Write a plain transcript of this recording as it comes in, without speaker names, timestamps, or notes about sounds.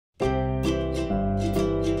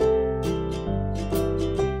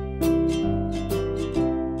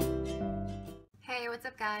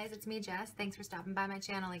it's me, Jess. Thanks for stopping by my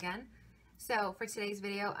channel again. So for today's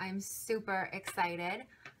video, I'm super excited.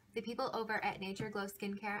 The people over at NatureGlo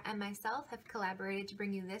Skincare and myself have collaborated to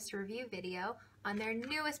bring you this review video on their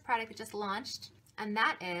newest product that just launched, and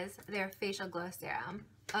that is their Facial Glow Serum.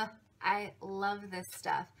 I love this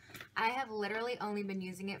stuff. I have literally only been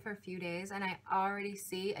using it for a few days, and I already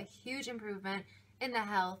see a huge improvement in the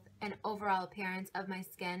health and overall appearance of my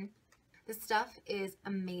skin. This stuff is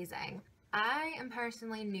amazing. I am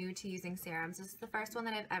personally new to using serums. This is the first one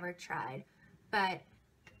that I've ever tried, but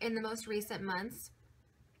in the most recent months,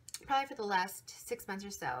 probably for the last 6 months or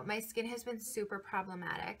so, my skin has been super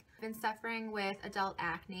problematic. I've been suffering with adult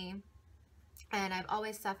acne, and I've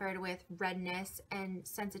always suffered with redness and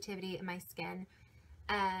sensitivity in my skin,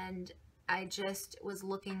 and I just was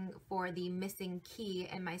looking for the missing key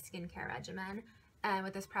in my skincare regimen, and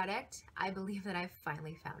with this product, I believe that I've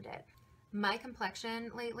finally found it. My complexion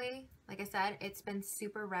lately, like I said, it's been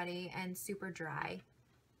super ruddy and super dry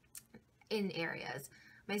in areas.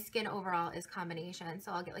 My skin overall is combination,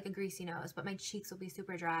 so I'll get like a greasy nose, but my cheeks will be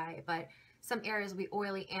super dry, but some areas will be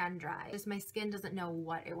oily and dry. Just my skin doesn't know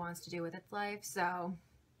what it wants to do with its life, so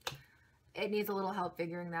it needs a little help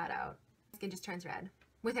figuring that out. My skin just turns red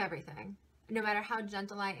with everything. No matter how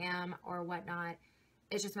gentle I am or whatnot,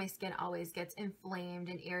 it's just my skin always gets inflamed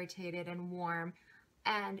and irritated and warm.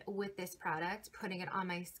 And with this product, putting it on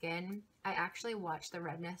my skin, I actually watch the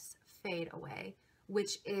redness fade away,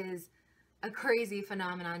 which is a crazy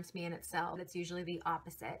phenomenon to me in itself. It's usually the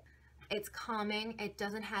opposite. It's calming, it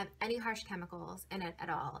doesn't have any harsh chemicals in it at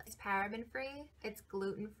all. It's paraben free, it's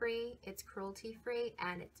gluten free, it's cruelty free,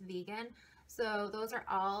 and it's vegan. So those are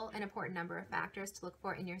all an important number of factors to look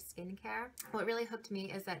for in your skincare. What really hooked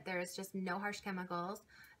me is that there's just no harsh chemicals,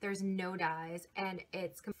 there's no dyes, and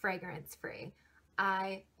it's fragrance free.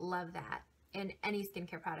 I love that in any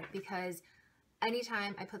skincare product, because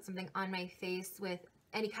anytime I put something on my face with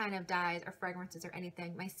any kind of dyes or fragrances or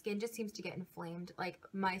anything, my skin just seems to get inflamed. Like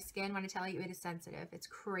my skin, when I tell you, it is sensitive. It's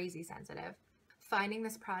crazy sensitive. Finding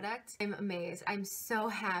this product, I'm amazed. I'm so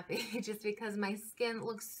happy just because my skin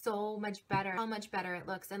looks so much better. How much better it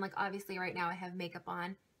looks. And like obviously right now I have makeup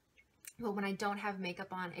on, but when I don't have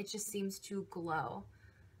makeup on, it just seems to glow.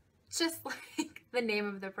 Just like the name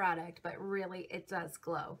of the product, but really it does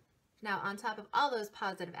glow. Now, on top of all those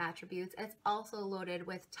positive attributes, it's also loaded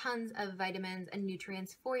with tons of vitamins and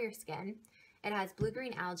nutrients for your skin. It has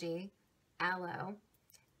blue-green algae, aloe,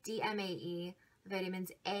 DMAE,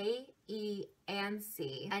 vitamins A, E, and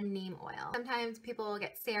C, and neem oil. Sometimes people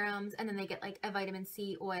get serums and then they get like a vitamin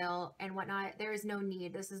C oil and whatnot. There is no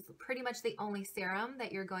need. This is pretty much the only serum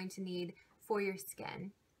that you're going to need for your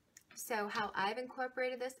skin. So how I've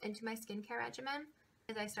incorporated this into my skincare regimen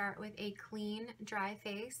is I start with a clean, dry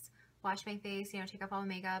face, wash my face, take off all the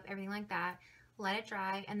makeup, everything like that, let it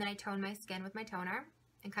dry, and then I tone my skin with my toner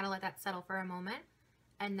and kind of let that settle for a moment.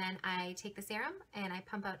 And then I take the serum and I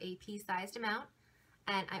pump out a pea-sized amount,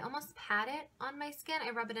 and I almost pat it on my skin.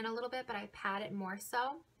 I rub it in a little bit, but I pat it more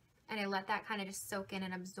so, and I let that kind of just soak in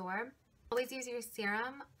and absorb. Always use your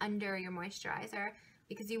serum under your moisturizer,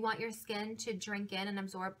 because you want your skin to drink in and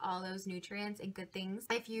absorb all those nutrients and good things.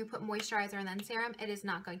 If you put moisturizer and then serum, it is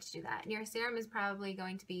not going to do that. And your serum is probably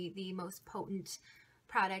going to be the most potent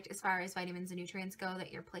product as far as vitamins and nutrients go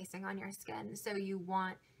that you're placing on your skin. So you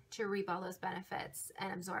want to reap all those benefits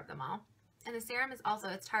and absorb them all. And the serum is also,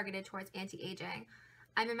 it's targeted towards anti-aging.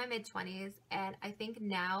 I'm in my mid-20s, and I think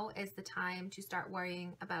now is the time to start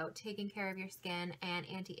worrying about taking care of your skin and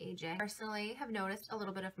anti-aging. Personally, have noticed a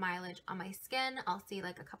little bit of mileage on my skin. I'll see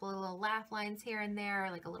like a couple of little laugh lines here and there,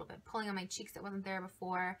 like a little bit pulling on my cheeks that wasn't there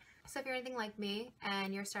before. So if you're anything like me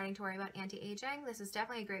and you're starting to worry about anti-aging, this is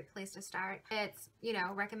definitely a great place to start. It's,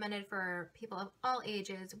 recommended for people of all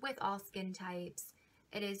ages with all skin types.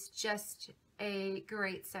 It is just a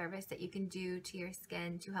great service that you can do to your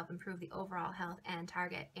skin to help improve the overall health and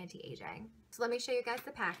target anti-aging. So let me show you guys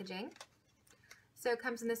the packaging. So it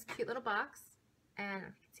comes in this cute little box, and if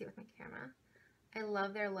you can see with my camera, I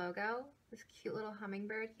love their logo, this cute little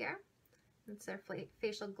hummingbird here. It's their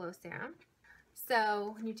Facial Glow Serum.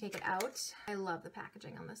 So when you take it out, I love the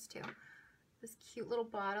packaging on this too. This cute little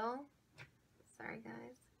bottle. Sorry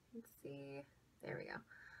guys, you can see. There we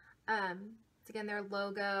go. It's again their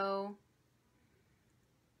logo.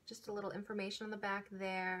 Just a little information on the back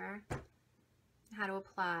there, how to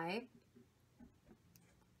apply,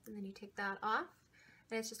 and then you take that off,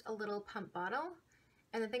 and it's just a little pump bottle.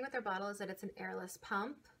 And the thing with their bottle is that it's an airless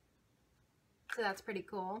pump, so that's pretty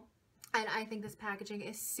cool. And I think this packaging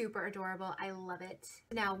is super adorable. I love it.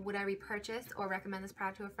 Now, would I repurchase or recommend this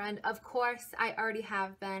product to a friend? Of course, I already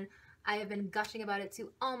have been. I have been gushing about it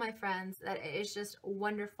to all my friends that it is just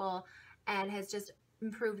wonderful and has just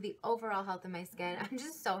improved the overall health of my skin. I'm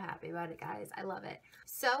just so happy about it, guys. I love it.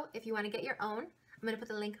 So if you want to get your own, I'm going to put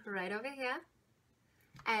the link right over here.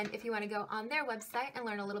 And if you want to go on their website and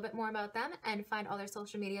learn a little bit more about them and find all their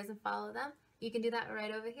social medias and follow them, you can do that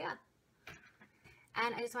right over here.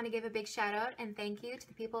 And I just want to give a big shout out and thank you to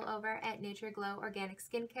the people over at NatureGlo Organic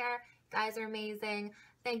Skincare. You guys are amazing.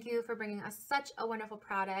 Thank you for bringing us such a wonderful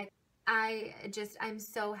product. I'm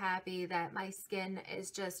so happy that my skin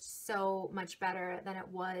is just so much better than it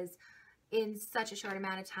was in such a short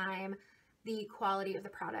amount of time. The quality of the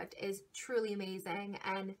product is truly amazing,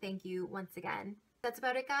 and thank you once again. That's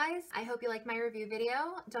about it, guys. I hope you liked my review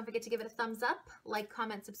video. Don't forget to give it a thumbs up, like,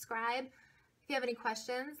 comment, subscribe. If you have any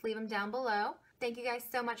questions, leave them down below. Thank you guys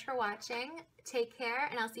so much for watching. Take care,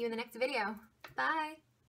 and I'll see you in the next video. Bye!